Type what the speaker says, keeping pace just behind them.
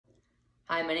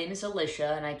Hi, my name is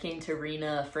Alisha, and I came to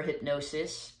Rena for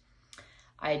hypnosis.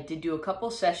 I did do a couple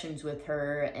sessions with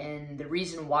her, and the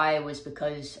reason why was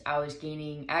because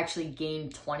actually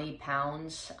gained 20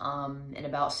 pounds in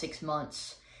about 6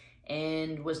 months,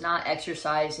 and was not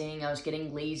exercising. I was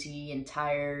getting lazy and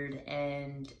tired,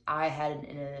 and I had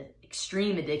an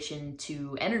extreme addiction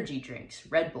to energy drinks,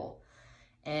 Red Bull.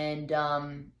 And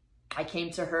I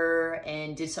came to her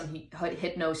and did some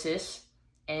hypnosis,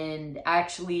 and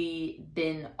actually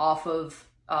been off of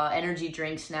energy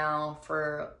drinks now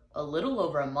for a little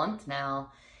over a month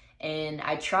now. And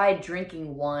I tried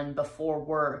drinking one before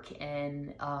work, and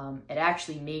it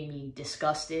actually made me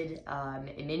disgusted.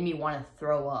 It made me want to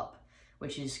throw up,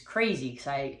 which is crazy because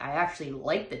I actually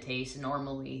like the taste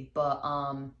normally. But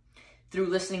through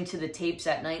listening to the tapes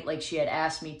at night, like she had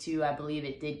asked me to, I believe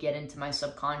it did get into my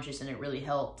subconscious and it really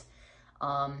helped.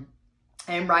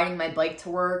 I am riding my bike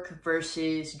to work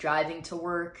versus driving to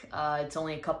work. It's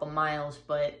only a couple miles,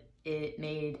 but it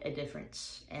made a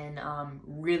difference. And I'm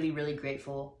really, really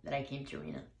grateful that I came to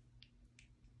Rena.